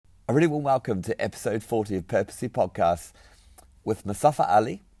A really warm welcome to episode 40 of Purposely Podcasts with Mustafa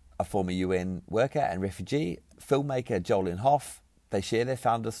Ali, a former UN worker and refugee, filmmaker Jolyon Hoff. They share their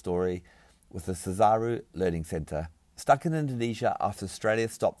founder's story with the Sesaru Learning Centre. Stuck in Indonesia after Australia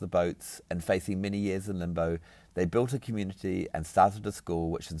stopped the boats and facing many years in limbo, they built a community and started a school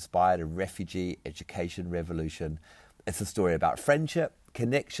which inspired a refugee education revolution. It's a story about friendship,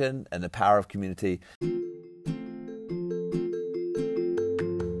 connection, and the power of community.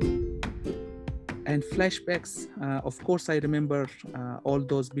 And flashbacks, of course, I remember all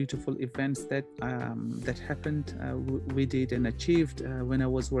those beautiful events that happened, we did and achieved when I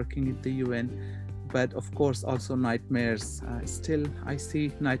was working at the UN. But of course, also nightmares. Still, I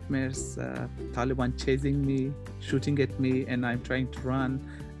see nightmares, Taliban chasing me, shooting at me, and I'm trying to run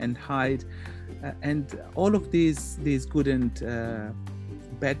and hide. And all of these good and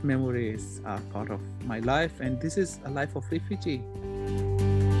bad memories are part of my life. And this is a life of refugee.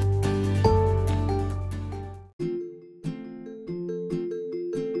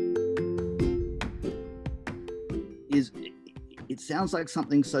 It sounds like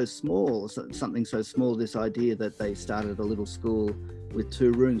something so small, this idea that they started a little school with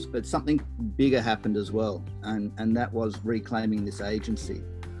 2 rooms, but something bigger happened as well, and that was reclaiming this agency.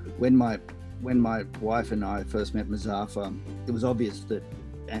 When my wife and I first met Mustafa, it was obvious that,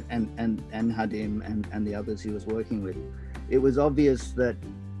 and Hadim and the others he was working with, it was obvious that,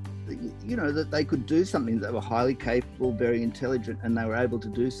 you know, that they could do something. They were highly capable, very intelligent, and they were able to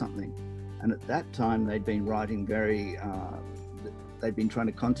do something. And at that time, they'd been writing they'd been trying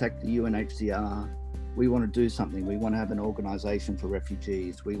to contact the UNHCR. We want to do something. We want to have an organisation for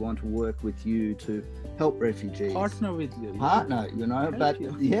refugees. We want to work with you to help refugees. Partner with you. You know,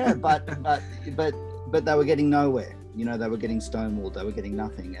 but they were getting nowhere. You know, they were getting stonewalled. They were getting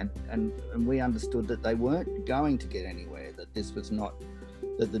nothing. And we understood that they weren't going to get anywhere, that this was not,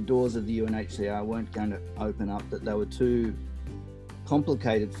 that the doors of the UNHCR weren't going to open up, that they were too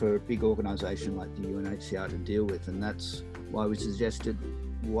complicated for a big organisation like the UNHCR to deal with. And that's why we suggested,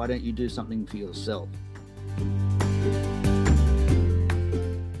 why don't you do something for yourself?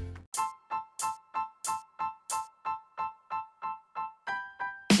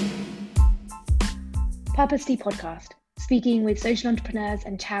 Purposely Podcast, speaking with social entrepreneurs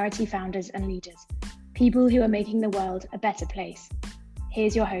and charity founders and leaders, people who are making the world a better place.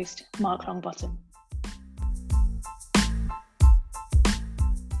 Here's your host, Mark Longbottom.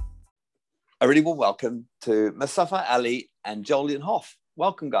 A really warm welcome to Mustafa Ali and Jolyon Hoff.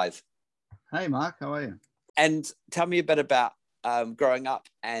 Welcome, guys. Hey, Mark, how are you? And tell me a bit about growing up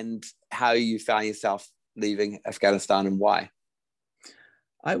and how you found yourself leaving Afghanistan and why.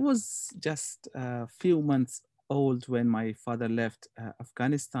 I was just a few months old when my father left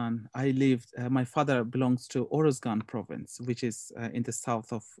Afghanistan. My father belongs to Oruzgan province, which is in the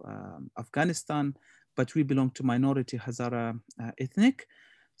south of Afghanistan, but we belong to minority Hazara ethnic.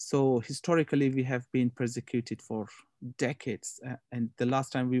 So historically, we have been persecuted for decades. And the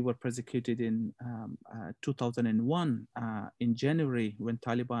last time we were persecuted in 2001, in January, when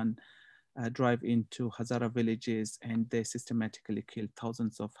Taliban drive into Hazara villages and they systematically killed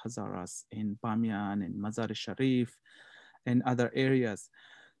thousands of Hazaras in Bamiyan and Mazar-e-Sharif and other areas.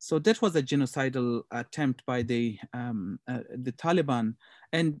 So that was a genocidal attempt by the Taliban.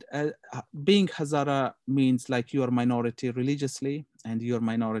 And being Hazara means like you are minority religiously and you're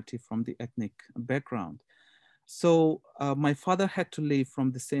minority from the ethnic background. So my father had to leave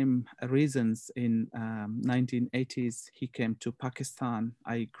from the same reasons. In 1980s, he came to Pakistan.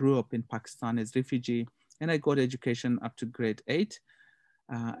 I grew up in Pakistan as refugee, and I got education up to grade 8.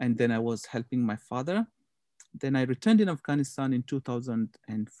 And then I was helping my father. Then I returned in Afghanistan in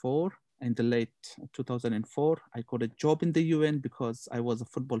 2004. In the late 2004, I got a job in the UN because I was a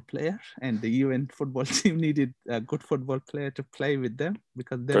football player, and the UN football team needed a good football player to play with them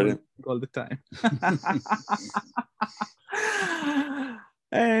because they were all the time.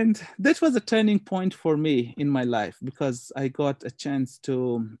 And that was a turning point for me in my life because I got a chance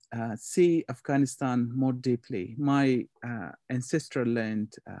to see Afghanistan more deeply. My ancestral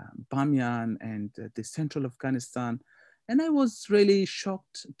land, Bamiyan and the central Afghanistan. And I was really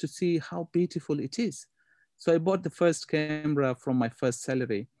shocked to see how beautiful it is. So I bought the first camera from my first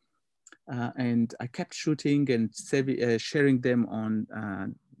salary and I kept shooting and sharing them on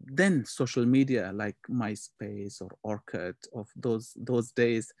then social media like MySpace or Orkut of those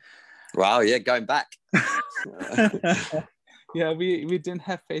days. Wow, yeah, going back. Yeah, we didn't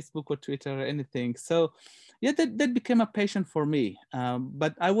have Facebook or Twitter or anything. So yeah, that became a passion for me.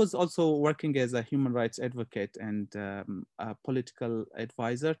 But I was also working as a human rights advocate and a political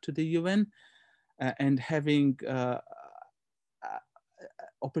advisor to the UN and having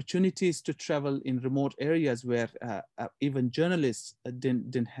opportunities to travel in remote areas where even journalists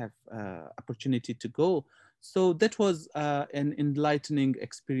didn't have opportunity to go. So that was an enlightening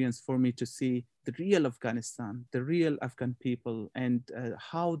experience for me to see the real Afghanistan, the real Afghan people, and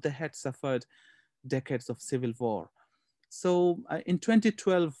how they had suffered decades of civil war. So in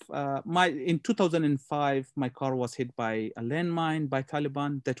 2012, in 2005, my car was hit by a landmine by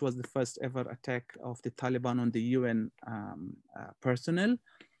Taliban. That was the first ever attack of the Taliban on the UN personnel.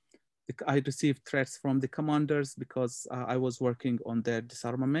 I received threats from the commanders because I was working on their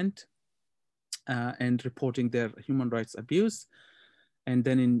disarmament and reporting their human rights abuse. And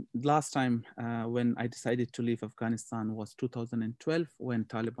then in last time when I decided to leave Afghanistan was 2012, when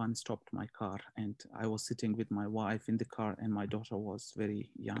Taliban stopped my car, and I was sitting with my wife in the car and my daughter was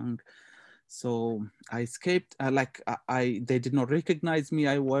very young. So I escaped, they did not recognize me.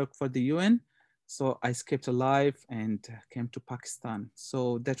 I work for the UN. So I escaped alive and came to Pakistan.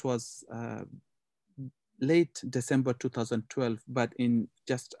 So that was late December 2012, but in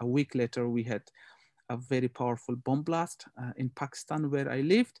just a week later, we had a very powerful bomb blast in Pakistan where I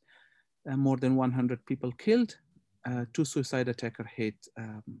lived. More than 100 people killed. 2 suicide attackers hit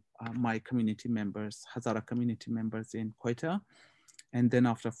my community members, Hazara community members in Quetta. And then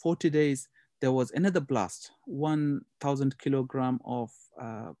after 40 days, there was another blast. 1,000 kilogram of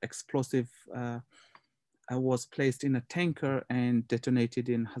explosive was placed in a tanker and detonated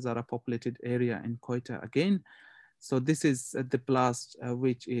in Hazara populated area in Quetta again. So this is the blast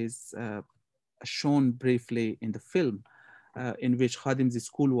which is shown briefly in the film, in which Khadim's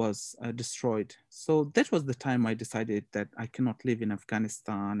school was destroyed. So that was the time I decided that I cannot live in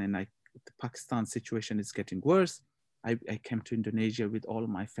Afghanistan, and the Pakistan situation is getting worse. I came to Indonesia with all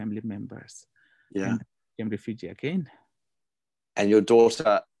my family members. Yeah. And became refugee again. And your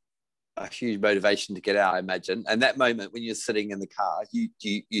daughter, a huge motivation to get out, I imagine. And that moment when you're sitting in the car,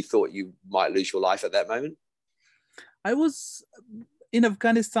 you thought you might lose your life at that moment? I was in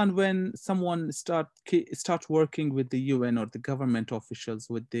Afghanistan when someone start working with the UN or the government officials,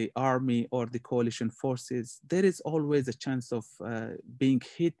 with the army or the coalition forces, there is always a chance of being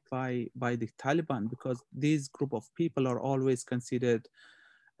hit by the Taliban, because these group of people are always considered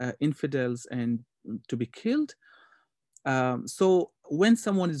infidels and to be killed. So when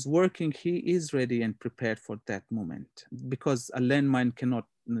someone is working, he is ready and prepared for that moment, because a landmine cannot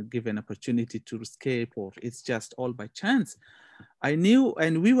give an opportunity to escape, or it's just all by chance. I knew,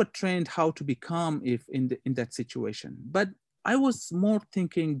 and we were trained how to be calm if in that situation. But I was more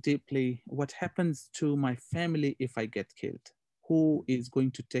thinking deeply, what happens to my family if I get killed? Who is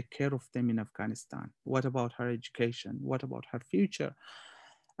going to take care of them in Afghanistan? What about her education? What about her future?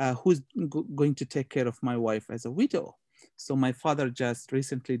 Who's going to take care of my wife as a widow? So my father just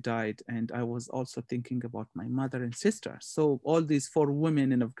recently died, and I was also thinking about my mother and sister. So all these 4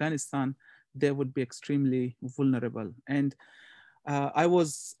 women in Afghanistan, they would be extremely vulnerable. And I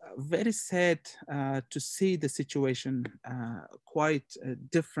was very sad to see the situation quite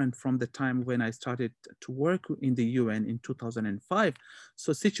different from the time when I started to work in the UN in 2005.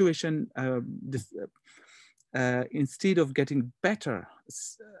 So situation, instead of getting better,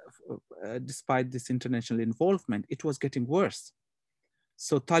 despite this international involvement, it was getting worse.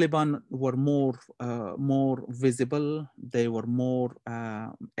 So Taliban were more visible, they were more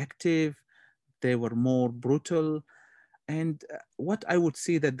active, they were more brutal. And what I would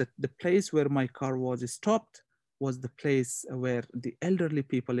see that the place where my car was stopped was the place where the elderly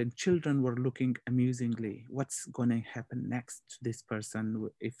people and children were looking amusingly. What's going to happen next to this person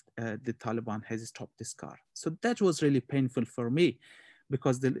if the Taliban has stopped this car? So that was really painful for me,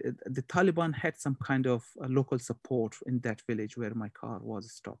 because the Taliban had some kind of local support in that village where my car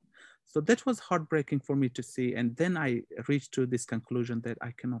was stopped. So that was heartbreaking for me to see. And then I reached to this conclusion that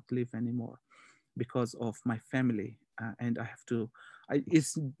I cannot live anymore because of my family. And I have to,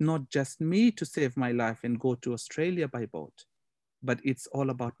 it's not just me to save my life and go to Australia by boat, but it's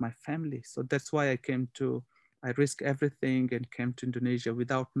all about my family. So that's why I risked everything and came to Indonesia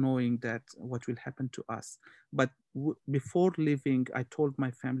without knowing that what will happen to us. But before leaving, I told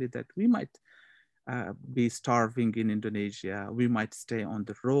my family that we might be starving in Indonesia. We might stay on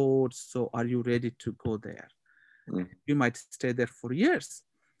the road. So are you ready to go there? We might stay there for years.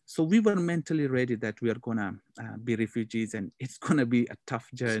 So we were mentally ready that we are gonna be refugees, and it's gonna be a tough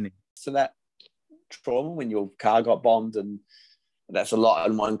journey. So that trauma when your car got bombed, and that's a lot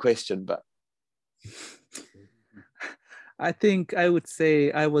in one question, but I think I would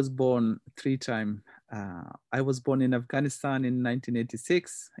say I was born 3 times I was born in Afghanistan in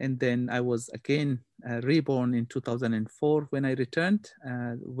 1986, and then I was again reborn in 2004 when I returned,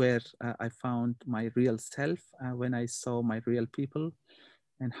 where I found my real self, when I saw my real people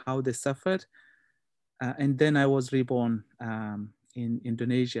and how they suffered. And then I was reborn in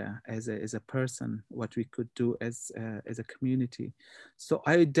Indonesia as a person, what we could do as a community. So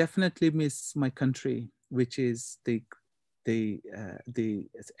I definitely miss my country, which is the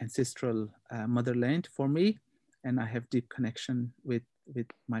ancestral motherland for me, and I have deep connection with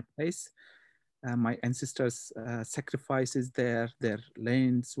my place. My ancestors' sacrifices there, their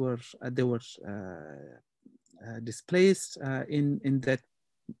lands were displaced in that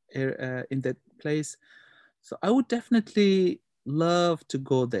place. So I would definitely love to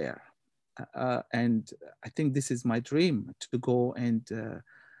go there, and I think this is my dream, to go and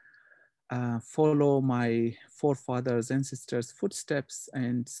follow my forefathers, ancestors' footsteps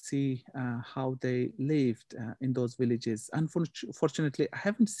and see how they lived in those villages. Unfortunately, I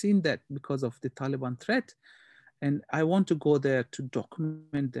haven't seen that because of the Taliban threat, and I want to go there to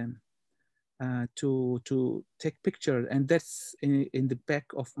document them, to take picture, and that's in the back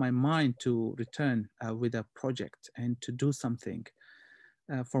of my mind, to return with a project and to do something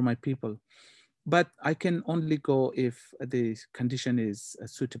for my people. But I can only go if the condition is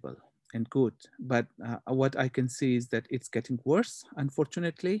suitable and good. But what I can see is that it's getting worse,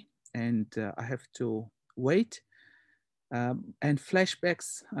 unfortunately, and I have to wait. And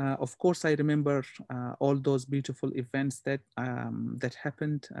flashbacks, of course, I remember all those beautiful events that that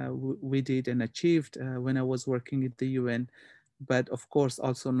happened, we did and achieved when I was working at the UN. But of course,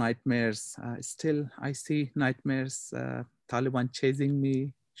 also nightmares. Still, I see nightmares, Taliban chasing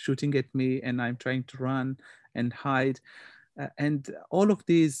me, shooting at me, and I'm trying to run and hide. And all of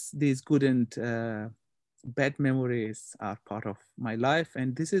these good and bad memories are part of my life.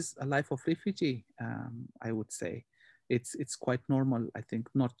 And this is a life of refugee, I would say. It's quite normal, I think,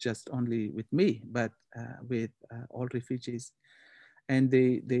 not just only with me, but with all refugees. And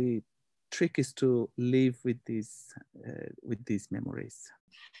the trick is to live with these memories.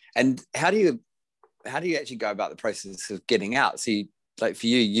 And how do you actually go about the process of getting out? So like for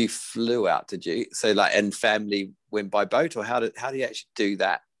you flew out, did you? So like, and family went by boat, or how do you actually do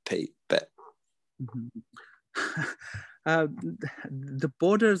that, Pete? But the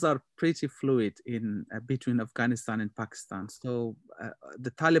borders are pretty fluid in between Afghanistan and Pakistan. So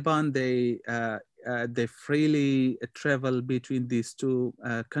the Taliban, they freely travel between these two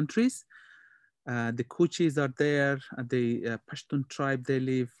countries. The Kuchis are there. The Pashtun tribe, they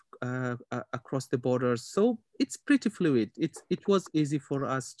live across the borders. So it's pretty fluid. It was easy for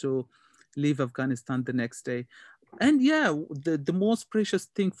us to leave Afghanistan the next day. And yeah, the most precious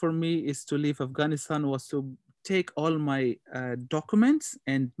thing for me is to leave Afghanistan was to take all my documents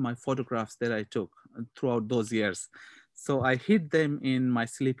and my photographs that I took throughout those years. So I hid them in my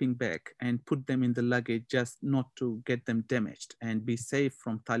sleeping bag and put them in the luggage, just not to get them damaged and be safe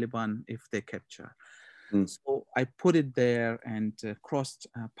from Taliban if they capture. So I put it there and crossed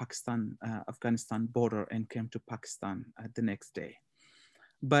Afghanistan border and came to Pakistan the next day.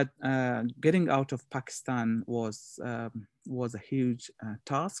 But getting out of Pakistan was a huge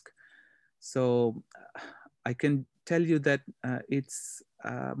task. So I can tell you that it's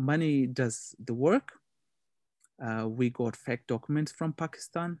money does the work. We got fake documents from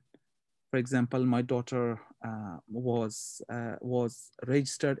Pakistan. For example, my daughter was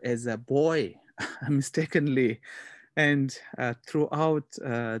registered as a boy mistakenly. And throughout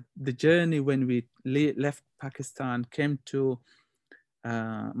the journey, when we left Pakistan, came to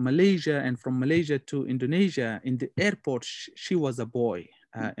Malaysia, and from Malaysia to Indonesia, in the airport, she was a boy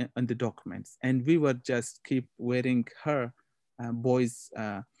on the documents. And we were just keep wearing her boys'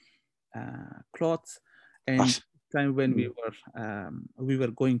 clothes. And time when we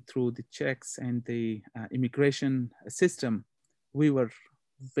were going through the checks and the immigration system, we were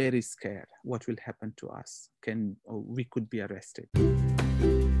very scared what will happen to us. We could be arrested.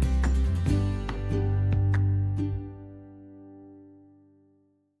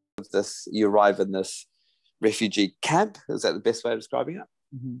 You arrive in this refugee camp. Is that the best way of describing it?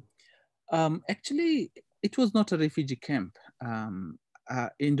 Mm-hmm. Actually, it was not a refugee camp.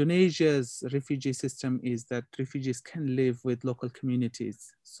 Indonesia's refugee system is that refugees can live with local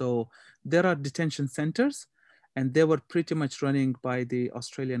communities. So there are detention centers, and they were pretty much running by the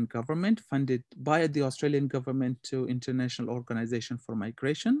Australian government, funded by the Australian government to International Organization for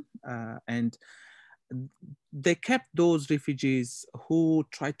Migration. And they kept those refugees who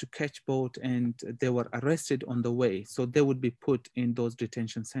tried to catch boat and they were arrested on the way. So they would be put in those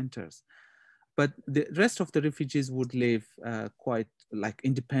detention centers. but the rest of the refugees would live quite like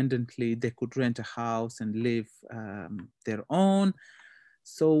independently. They could rent a house and live their own.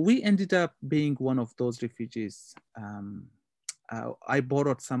 So we ended up being one of those refugees. I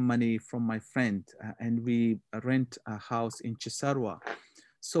borrowed some money from my friend and we rent a house in Cisarua.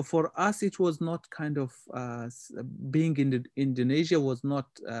 So for us, it was not kind of being in Indonesia was not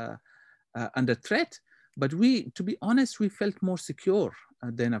under threat, but to be honest, we felt more secure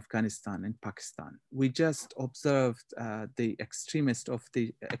than Afghanistan and Pakistan. We just observed the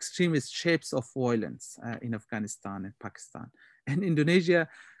extremist shapes of violence in Afghanistan and Pakistan. And Indonesia,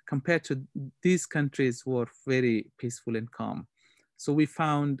 compared to these countries, were very peaceful and calm. So we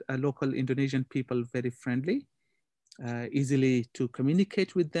found local Indonesian people very friendly, easily to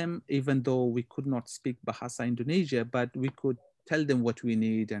communicate with them, even though we could not speak Bahasa Indonesia, but we could tell them what we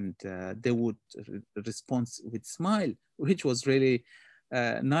need and they would respond with smile, which was really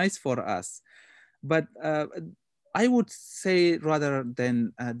nice for us. But I would say rather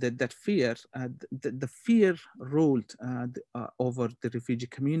than that fear, the fear ruled over the refugee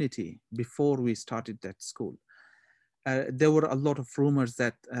community before we started that school. There were a lot of rumors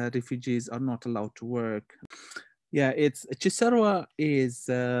that refugees are not allowed to work. Yeah, Cisarua is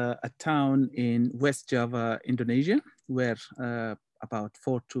a town in West Java, Indonesia, where about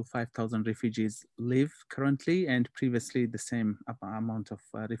 4,000 to 5,000 refugees live currently, and previously the same amount of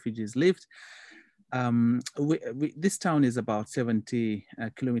refugees lived. This town is about 70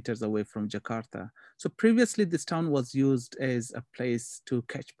 kilometers away from Jakarta. So previously this town was used as a place to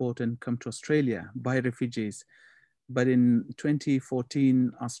catch boat and come to Australia by refugees. But in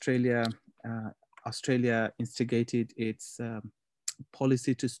 2014, Australia instigated its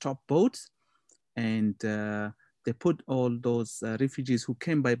policy to stop boats, and they put all those refugees who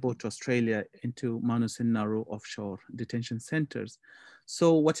came by boat to Australia into Manus and Nauru offshore detention centers.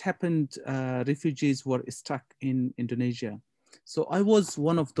 So what happened, refugees were stuck in Indonesia. So I was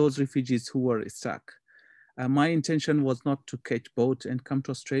one of those refugees who were stuck. My intention was not to catch boat and come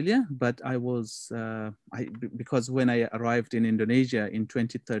to Australia, but I was, because when I arrived in Indonesia in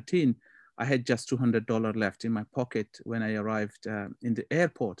 2013, I had just $200 left in my pocket when I arrived in the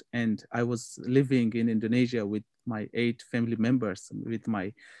airport. And I was living in Indonesia with my 8 family members, with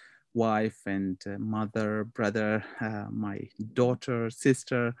my wife and mother, brother, my daughter,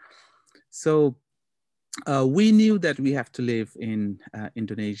 sister. So we knew that we have to live in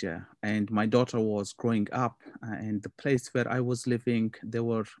Indonesia, and my daughter was growing up, and the place where I was living, there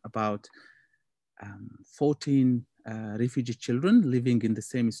were about 14 refugee children living in the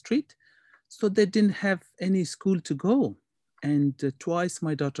same street. So they didn't have any school to go. And twice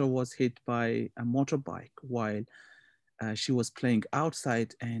my daughter was hit by a motorbike while she was playing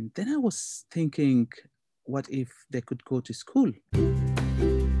outside. And then I was thinking, what if they could go to school?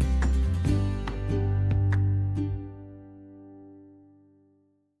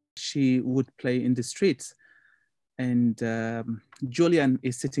 She would play in the streets. And Julian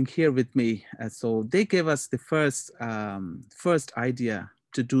is sitting here with me. So they gave us the first idea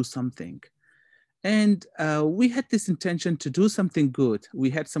to do something. And we had this intention to do something good. We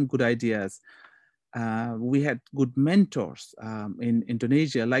had some good ideas. We had good mentors in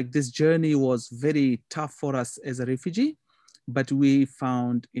Indonesia. Like, this journey was very tough for us as a refugee, but we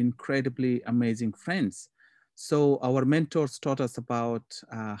found incredibly amazing friends. So our mentors taught us about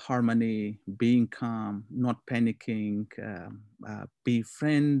harmony, being calm, not panicking, be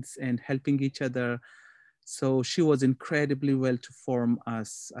friends and helping each other. So she was incredibly well to form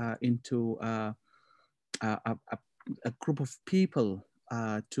us into a group of people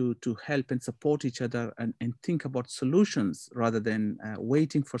to help and support each other and think about solutions rather than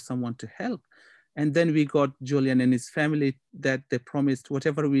waiting for someone to help. And then we got Julian and his family that they promised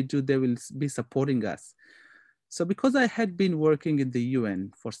whatever we do, they will be supporting us. So because I had been working in the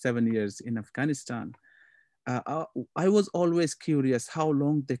UN for 7 years in Afghanistan, I was always curious how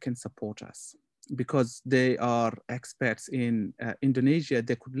long they can support us, because they are experts in Indonesia,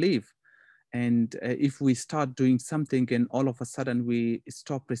 they could leave. And if we start doing something and all of a sudden we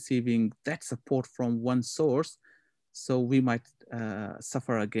stop receiving that support from one source, so we might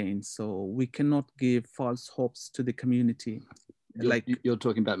suffer again. So we cannot give false hopes to the community. You're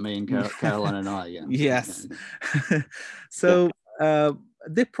talking about me and Caroline and I, yeah. Yes. So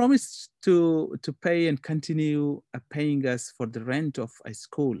they promised to pay and continue paying us for the rent of a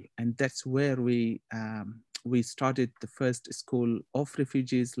school, and that's where we started the first school of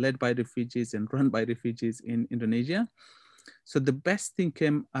refugees, led by refugees and run by refugees in Indonesia. So the best thing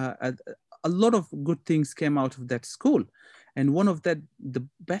came, a lot of good things came out of that school. And one of the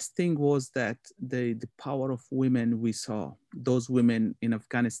best thing was that the power of women we saw. Those women in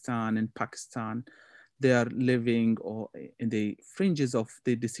Afghanistan and Pakistan, they are living or in the fringes of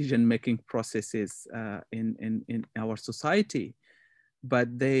the decision-making processes in our society, but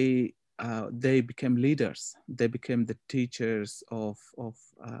they became leaders. They became the teachers of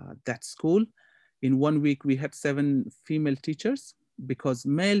that school. In 1 week, we had 7 female teachers, because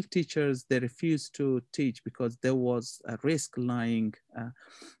male teachers, they refused to teach because there was a risk lying.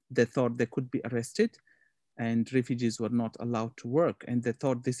 They thought they could be arrested, and refugees were not allowed to work. And they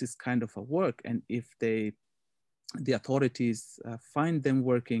thought this is kind of a work. And if the authorities find them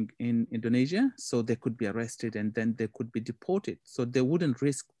working in Indonesia, so they could be arrested and then they could be deported. So they wouldn't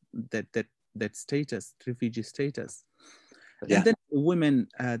risk that status, refugee status. Yeah. And then women,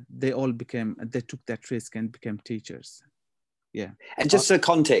 they took that risk and became teachers. Yeah. And just for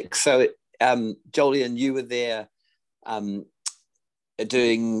context, so Jolyon, you were there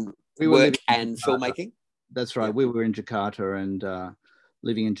doing work and filmmaking? That's right. Yeah. We were in Jakarta and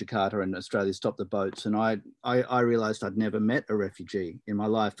living in Jakarta, and Australia stopped the boats. And I realized I'd never met a refugee in my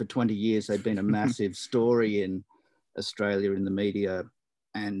life. For 20 years, they'd been a massive story in Australia in the media.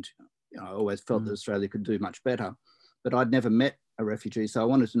 And I always felt that Australia could do much better. But I'd never met a refugee. So I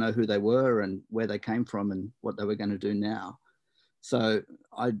wanted to know who they were and where they came from and what they were going to do now. So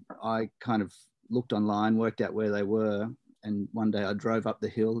I kind of looked online, worked out where they were. And one day I drove up the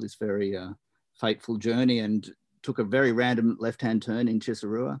hill, this very fateful journey, and took a very random left-hand turn in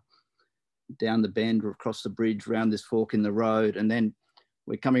Cisarua, down the bend, across the bridge, round this fork in the road. And then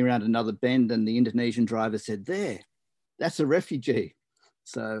we're coming around another bend and the Indonesian driver said, "There, that's a refugee."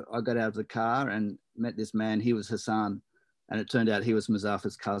 So I got out of the car and met this man. He was Hassan. And it turned out he was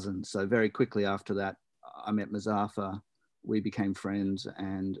Muzaffar's cousin. So very quickly after that, I met Muzaffar. We became friends,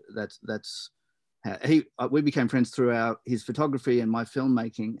 and that's how we became friends through his photography and my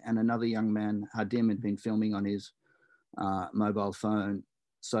filmmaking. And another young man, Hadim, had been filming on his mobile phone.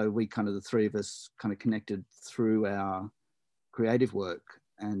 So we the three of us connected through our creative work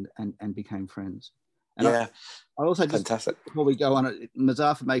and became friends. And yeah, I also just, fantastic. Before we go on,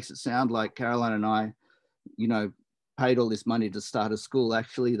 Muzaffar makes it sound like Caroline and I, paid all this money to start a school.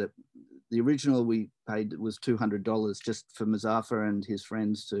 Actually, the original we paid was $200 just for Muzaffar and his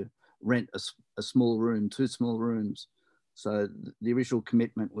friends to rent a small room, 2 small rooms. So the original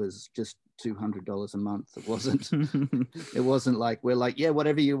commitment was just $200 a month. It wasn't like, we're like, yeah,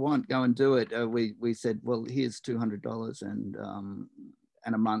 whatever you want, go and do it. We said, well, here's $200 and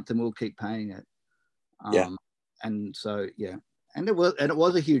a month, and we'll keep paying it. And so, yeah. And it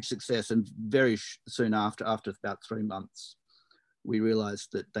was a huge success. And very soon after about 3 months, we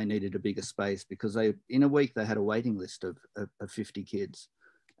realized that they needed a bigger space, because in a week they had a waiting list of 50 kids.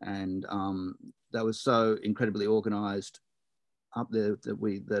 And they were so incredibly organized up there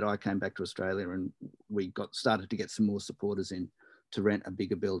that I came back to Australia, and we started to get some more supporters in to rent a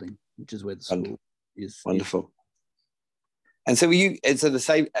bigger building, which is where the school is. Wonderful. And so the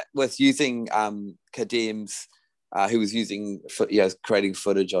same with using Kadim's, who was using, creating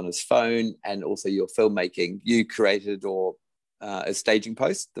footage on his phone, and also your filmmaking. You created a Staging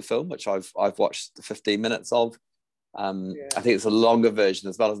Post, the film, which I've watched the 15 minutes of. I think it's a longer version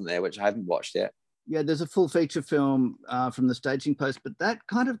as well, isn't there, which I haven't watched yet. Yeah, there's a full feature film from the Staging Post, but that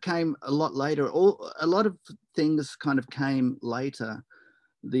came a lot later. A lot of things came later.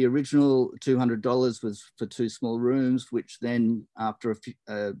 The original $200 was for 2 small rooms, which then after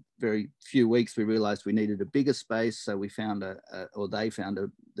a very few weeks, we realized we needed a bigger space. So we found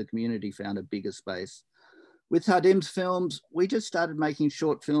the community found a bigger space. With Hadim's films, we just started making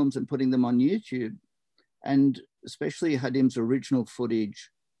short films and putting them on YouTube. And especially Hadim's original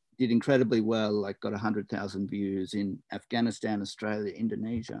footage did incredibly well, got 100,000 views in Afghanistan, Australia,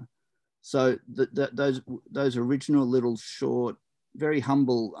 Indonesia. So those original little short, very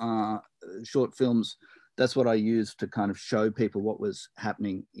humble short films, that's what I used to show people what was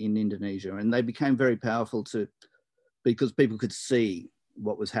happening in Indonesia. And they became very powerful because people could see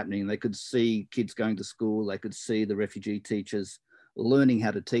what was happening. They could see kids going to school. They could see the refugee teachers learning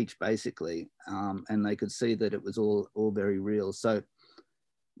how to teach, basically. And they could see that it was all very real. So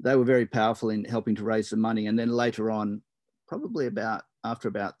they were very powerful in helping to raise the money. And then later on, probably after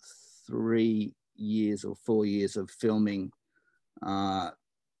about 3 years or 4 years of filming,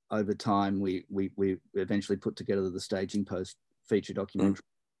 over time, we eventually put together the Staging Post feature documentary.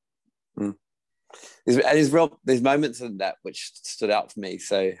 There's moments in that which stood out for me.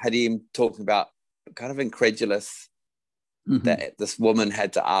 So Hadim talking about incredulous that this woman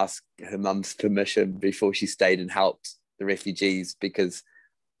had to ask her mum's permission before she stayed and helped the refugees, because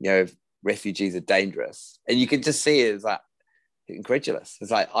refugees are dangerous. And you can just see it as incredulous.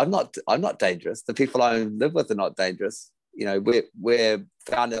 It's like, I'm not dangerous. The people I live with are not dangerous. You know, we're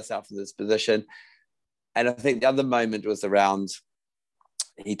found ourselves in this position. And I think the other moment was around,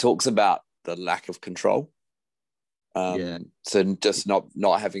 he talks about the lack of control. So just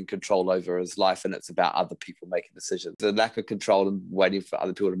not having control over his life, and it's about other people making decisions. The lack of control and waiting for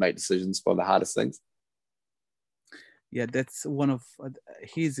other people to make decisions, one of the hardest things. Yeah, that's one of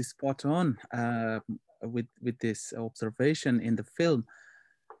he's spot on with this observation in the film.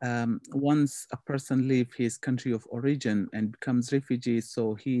 Once a person leaves his country of origin and becomes refugee,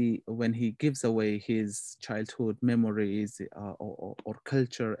 so when he gives away his childhood memories or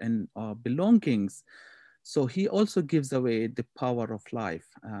culture and belongings, so he also gives away the power of life,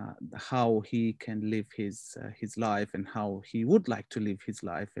 how he can live his life and how he would like to live his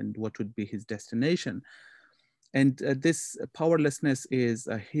life and what would be his destination. And this powerlessness is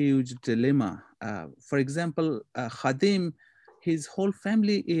a huge dilemma. For example, Khadim, his whole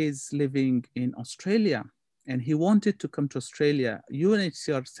family is living in Australia and he wanted to come to Australia.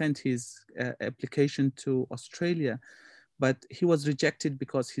 UNHCR sent his application to Australia, but he was rejected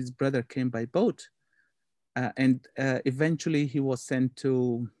because his brother came by boat. And eventually he was sent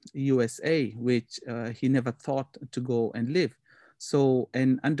to USA, which he never thought to go and live. So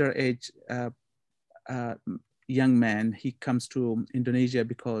an underage young man, he comes to Indonesia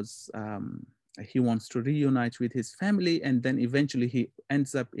because he wants to reunite with his family, and then eventually he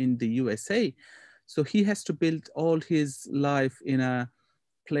ends up in the USA. So he has to build all his life in a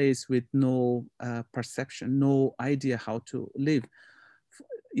place with no perception, no idea how to live.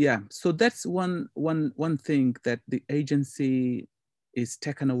 Yeah, so that's one thing, that the agency is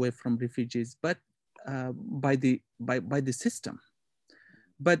taken away from refugees, but by the system.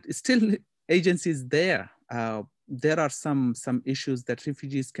 But still, agency is there. There are some issues that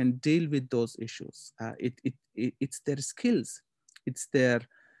refugees can deal with those issues. It's their skills, it's their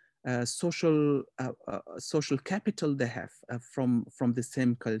social capital they have from the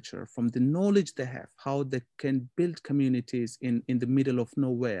same culture, from the knowledge they have, how they can build communities in the middle of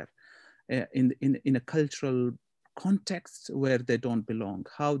nowhere, in a cultural context where they don't belong,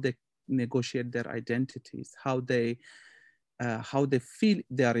 how they negotiate their identities, how they feel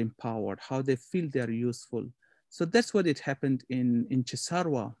they are empowered, how they feel they are useful. So that's what it happened in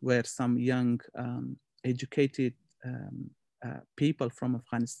Cisarua, where some young educated people from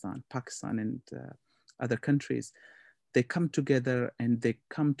Afghanistan, Pakistan, and other countries, they come together, and they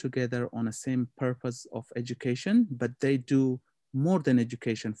come together on the same purpose of education, but they do more than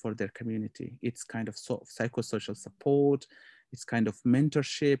education for their community. It's kind of psychosocial support, it's kind of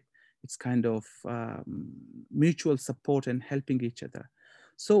mentorship, it's kind of mutual support and helping each other.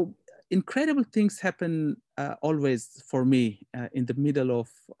 So incredible things happen always for me in the middle of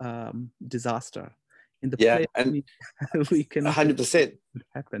disaster. In the yeah, place and we can 100%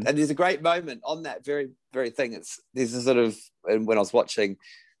 happen. And there's a great moment on that very, very thing. There's a sort of, and when I was watching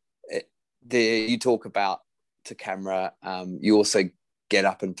it, you talk about to camera, you also get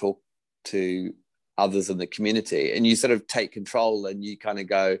up and talk to others in the community, and you sort of take control, and you kind of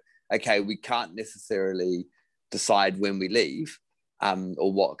go, okay, we can't necessarily decide when we leave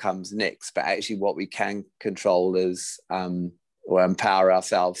or what comes next, but actually what we can control is or empower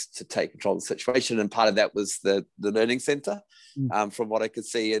ourselves to take control of the situation. And part of that was the learning center, from what I could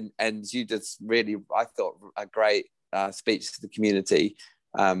see. And you just really, I thought, a great speech to the community,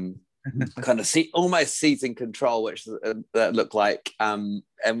 kind of almost seizing control, which that looked like, and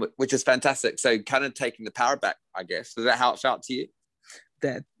which is fantastic. So kind of taking the power back, I guess. Is that how it felt to you?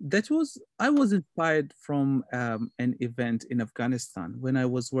 I was inspired from an event in Afghanistan when I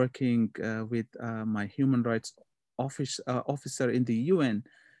was working with my human rights officer in the UN,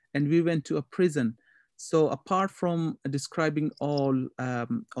 and we went to a prison. So apart from describing all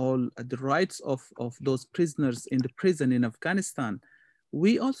the rights of those prisoners in the prison in Afghanistan,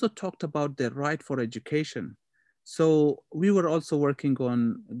 we also talked about their right for education. So we were also working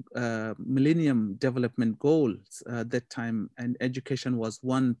on Millennium Development Goals at that time, and education was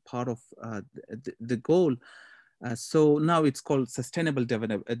one part of the goal. So now it's called Sustainable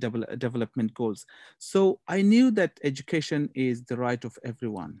Development Goals. So I knew that education is the right of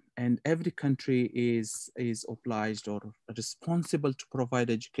everyone, and every country is obliged or responsible to provide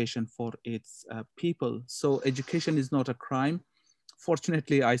education for its people. So education is not a crime.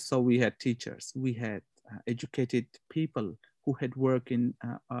 Fortunately, I saw we had teachers, we had educated people who had worked in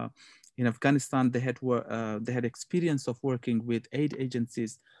Afghanistan. They had experience of working with aid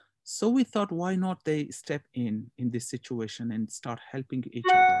agencies. So we thought, why not they step in this situation and start helping each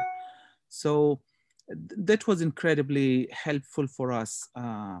other? So that was incredibly helpful for us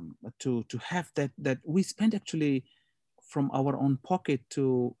to have that we spent actually from our own pocket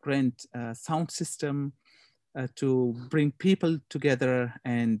to rent a sound system, to bring people together,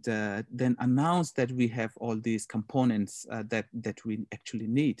 and then announce that we have all these components that we actually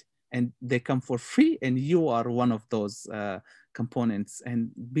need. And they come for free, and you are one of those components.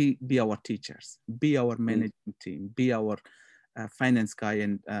 And be our teachers, be our management team, be our finance guy,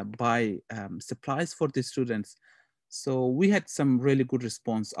 and buy supplies for the students. So we had some really good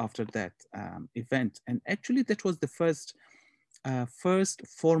response after that event. And actually that was the first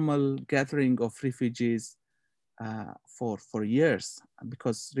formal gathering of refugees for years,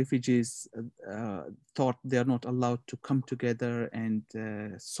 because refugees thought they are not allowed to come together and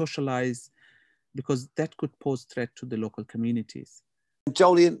socialize, because that could pose threat to the local communities.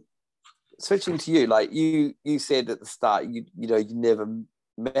 Jolyon, switching to you, like you said at the start, you never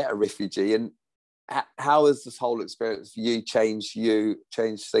met a refugee, and how has this whole experience for you changed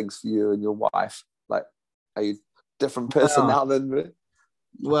things for you and your wife? Like, are you a different person now than?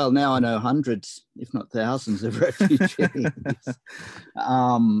 Well, now I know hundreds, if not thousands, of refugees.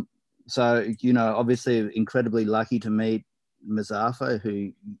 So, obviously incredibly lucky to meet Muzaffar,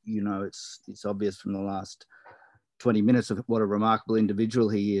 who, it's obvious from the last 20 minutes of what a remarkable individual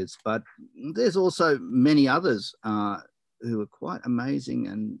he is. But there's also many others who are quite amazing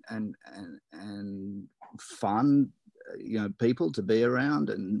and fun, people to be around,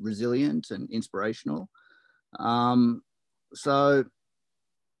 and resilient and inspirational. So,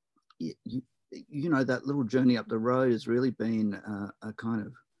 that little journey up the road has really been a kind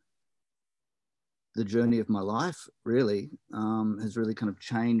of the journey of my life, really, has really kind of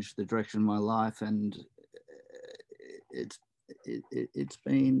changed the direction of my life. And it's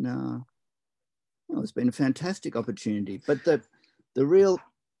been, it's been a fantastic opportunity. But the real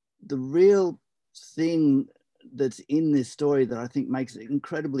thing that's in this story that I think makes it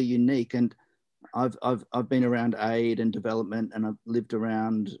incredibly unique, and I've been around aid and development, and I've lived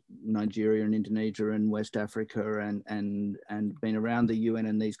around Nigeria and Indonesia and West Africa, and been around the UN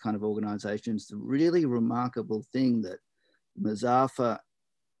and these kind of organizations. The really remarkable thing that Muzaffar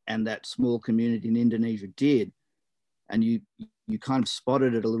and that small community in Indonesia did, and you kind of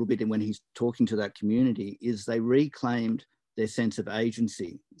spotted it a little bit when he's talking to that community, is they reclaimed their sense of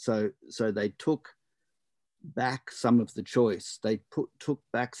agency. So they took back some of the choice, they took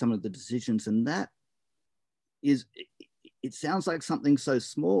back some of the decisions, and that is, it sounds like something so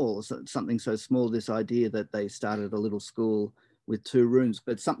small, this idea that they started a little school with 2 rooms,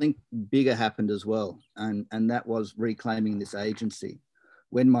 but something bigger happened as well, and that was reclaiming this agency.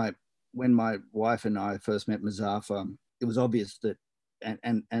 When my wife and I first met Muzaffar, it was obvious that,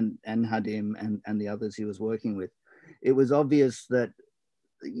 and Hadim and the others he was working with, it was obvious that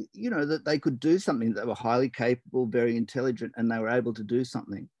that they could do something. They were highly capable, very intelligent, and they were able to do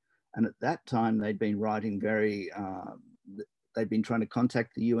something. And at that time, they'd been writing they'd been trying to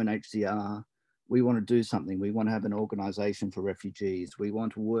contact the UNHCR. We want to do something. We want to have an organization for refugees. We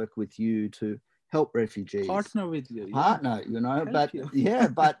want to work with you to help refugees. Partner with you. Partner,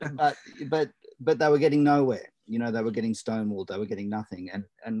 but they were getting nowhere. They were getting stonewalled. They were getting nothing.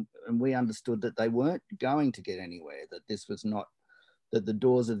 And we understood that they weren't going to get anywhere, that this was not, that the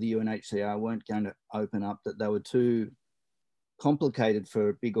doors of the UNHCR weren't going to open up, that they were too complicated for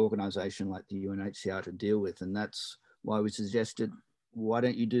a big organization like the UNHCR to deal with. And that's why we suggested, why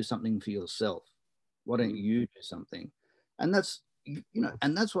don't you do something for yourself? Why don't you do something? And that's,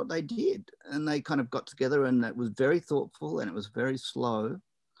 and that's what they did. And they kind of got together, and it was very thoughtful and it was very slow,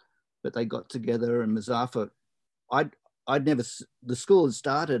 but they got together. And Muzaffar, the school had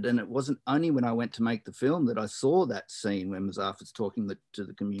started, and it wasn't only when I went to make the film that I saw that scene when Muzaffar's talking to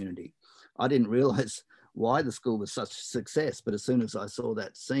the community. I didn't realize why the school was such a success, but as soon as I saw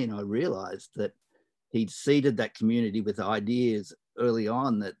that scene, I realized that he'd seeded that community with ideas early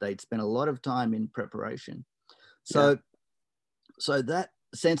on, that they'd spent a lot of time in preparation. So that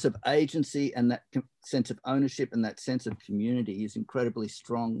sense of agency and that sense of ownership and that sense of community is incredibly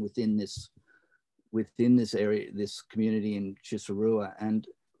strong within this area, this community in Cisarua. And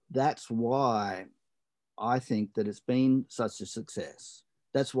that's why I think that it's been such a success.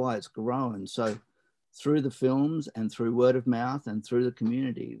 That's why it's grown. So through the films and through word of mouth and through the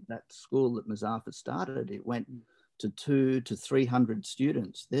community, that school that Muzaffar started, it went to 200 to 300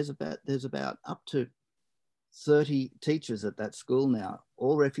 students. There's about up to 30 teachers at that school now,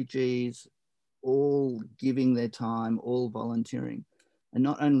 all refugees, all giving their time, all volunteering. And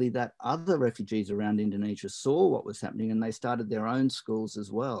not only that, other refugees around Indonesia saw what was happening and they started their own schools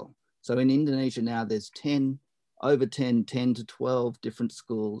as well. So in Indonesia now, there's 10 to 12 different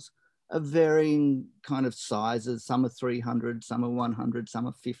schools of varying kind of sizes. Some are 300, some are 100, some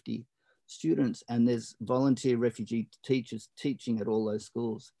are 50. students, and there's volunteer refugee teachers teaching at all those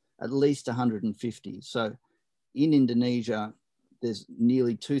schools, at least 150. So in Indonesia, there's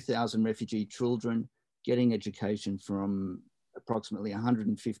nearly 2,000 refugee children getting education from approximately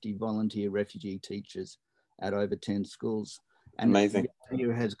 150 volunteer refugee teachers at over 10 schools. And amazing. The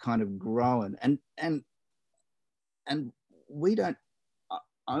idea has kind of grown, and we don't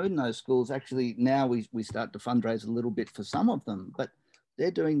own those schools. Actually, now we start to fundraise a little bit for some of them, but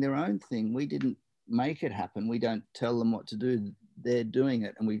they're doing their own thing. We didn't make it happen. We don't tell them what to do. They're doing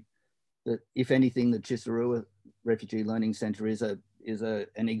it. And if anything, the Cisarua Refugee Learning Centre is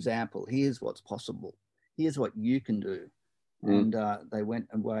an example. Here's what's possible. Here's what you can do. And they went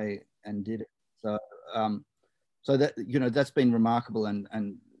away and did it. So so that, you know, that's been remarkable. And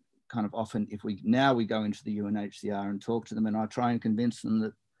kind of often if we go into the UNHCR and talk to them, and I try and convince them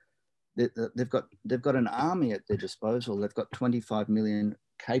that they've got an army at their disposal. They've got 25 million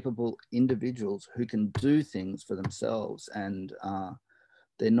capable individuals who can do things for themselves, and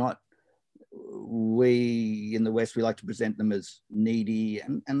they're not. We in the West, we like to present them as needy,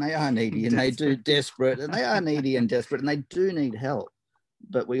 and they are needy, and they do desperate, and they are needy and desperate, and they do need help.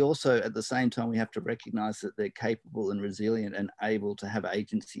 But we also, at the same time, we have to recognize that they're capable and resilient and able to have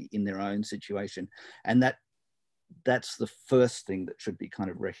agency in their own situation, and that's the first thing that should be kind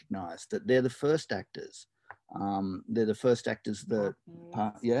of recognized, that they're the first actors. They're the first actors. The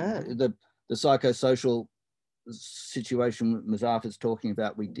psychosocial situation Muzaffar is talking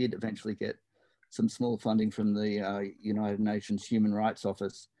about, we did eventually get some small funding from the United Nations Human Rights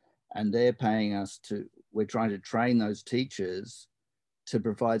Office, and they're paying us we're trying to train those teachers to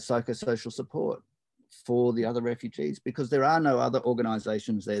provide psychosocial support for the other refugees, because there are no other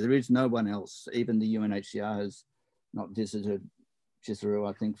organizations there. There is no one else. Even the UNHCR has not visited Cisarua,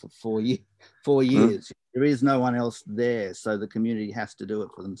 I think, for 4 years. There is no one else there. So the community has to do it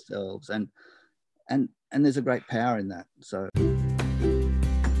for themselves. And there's a great power in that. So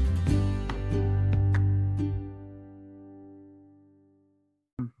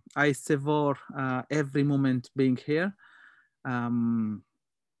I savor every moment being here.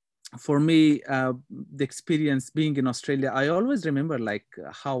 For me, the experience being in Australia, I always remember like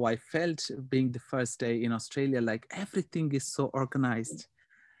how I felt being the first day in Australia. Like everything is so organized.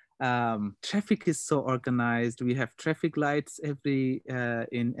 Traffic is so organized. We have traffic lights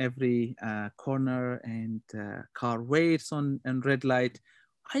in every corner, and car waits on red light.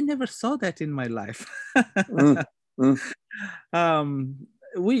 I never saw that in my life.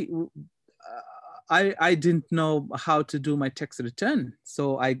 I didn't know how to do my tax return.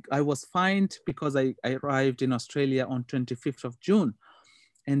 So I was fined because I arrived in Australia on 25th of June.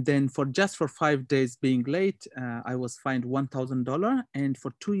 And then for 5 days being late, I was fined $1,000. And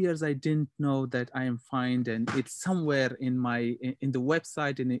for 2 years, I didn't know that I am fined. And it's somewhere in the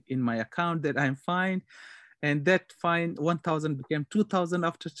website, in my account, that I'm fined. And that fine, 1,000 became 2,000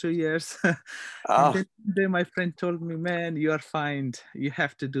 after 2 years. And then my friend told me, man, you are fined. You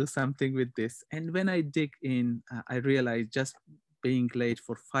have to do something with this. And when I dig in, I realized just being late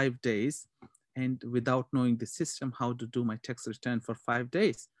for 5 days and without knowing the system, how to do my tax return for 5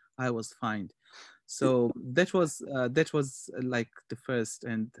 days, I was fined. So that was like the first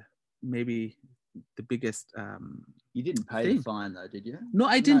and maybe the biggest you didn't pay the fine though, did you? No,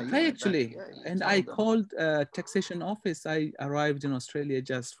 I didn't pay actually. And I called taxation office. I arrived in Australia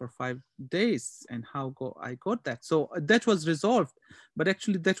just for 5 days, and I got that. So that was resolved. But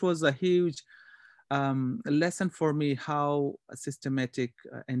actually that was a huge lesson for me, how systematic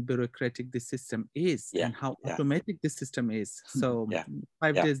and bureaucratic the system is, and how automatic the system is. So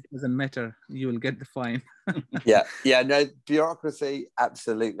 5 days doesn't matter. You will get the fine. No, bureaucracy,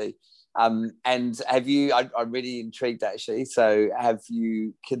 absolutely. And have you, I'm really intrigued actually, so have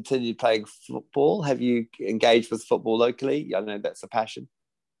you continued playing football? Have you engaged with football locally? I know that's a passion.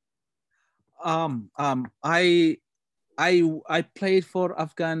 I played for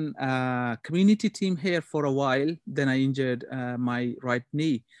Afghan community team here for a while. Then I injured my right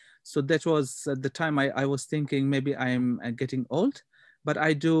knee. So that was at the time I was thinking maybe I'm getting old, but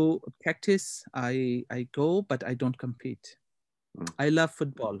I do practice. I go, but I don't compete. I love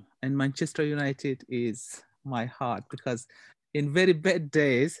football, and Manchester United is my heart, because in very bad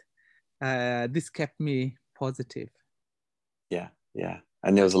days, this kept me positive. Yeah.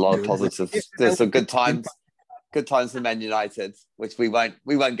 And there was a lot of positives. There's some good times for Man United, which we won't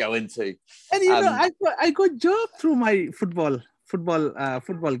go into. And you know, I got job through my football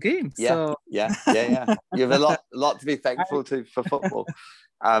game. Yeah. You have a lot to be thankful to for football.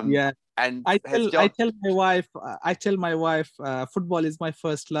 And I tell my wife, football is my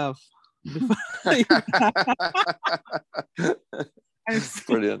first love.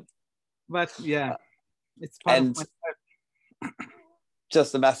 Brilliant. But yeah, it's part And of my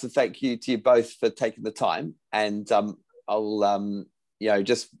just a massive thank you to you both for taking the time. And I'll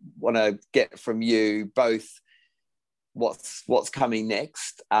just want to get from you both what's coming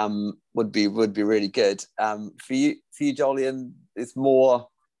next. Would be really good. For you, Jolyon, is more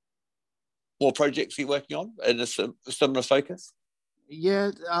projects you're working on in a similar focus?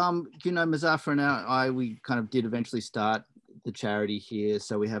 Yeah, Muzaffar and I, we kind of did eventually start the charity here.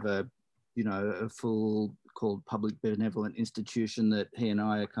 So we have a full called Public Benevolent Institution that he and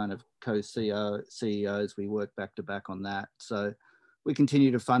I are kind of co-CEOs. We work back to back on that. So we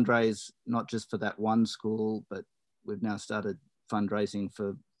continue to fundraise, not just for that one school, but we've now started fundraising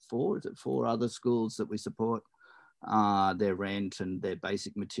for four other schools that we support, their rent and their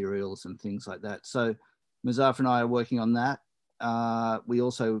basic materials and things like that. So Muzaffar and I are working on that.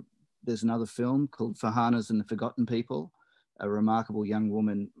 There's another film called Farhanas and the Forgotten People, a remarkable young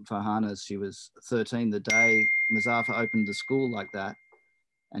woman, Farhanas. She was 13 the day Muzaffar opened the school like that.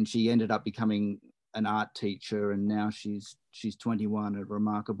 And she ended up becoming an art teacher. And now she's 21, a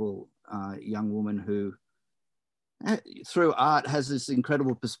remarkable young woman who, through art, has this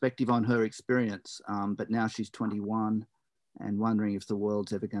incredible perspective on her experience. But now she's 21 and wondering if the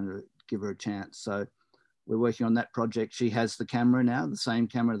world's ever going to give her a chance. So we're working on that project. She has the camera now, the same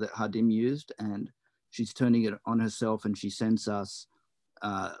camera that Hadim used, and she's turning it on herself, and she sends us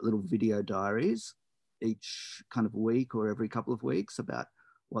little video diaries each kind of week or every couple of weeks about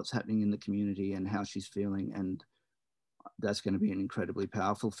what's happening in the community and how she's feeling. And that's going to be an incredibly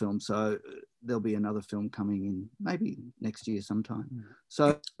powerful film. So there'll be another film coming in maybe next year sometime.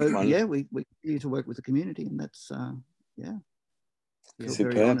 So yeah, we continue to work with the community, and that's, feel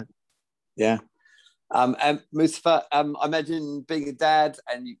very honored. Yeah. And Mustafa, I imagine being a dad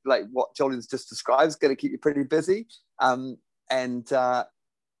and like what Jolyon's just described is going to keep you pretty busy. I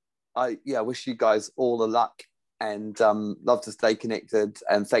wish you guys all the luck, and love to stay connected.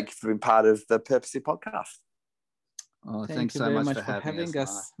 And thank you for being part of the Purposely podcast. Oh, thanks so much for having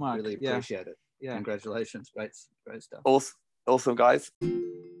us, Mark. Really appreciate it. Yeah. Congratulations. Great stuff. Awesome, guys.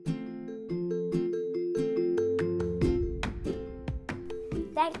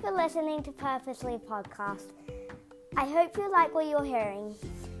 Thanks for listening to Purposely Podcast. I hope you like what you're hearing.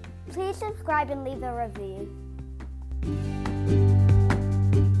 Please subscribe and leave a review.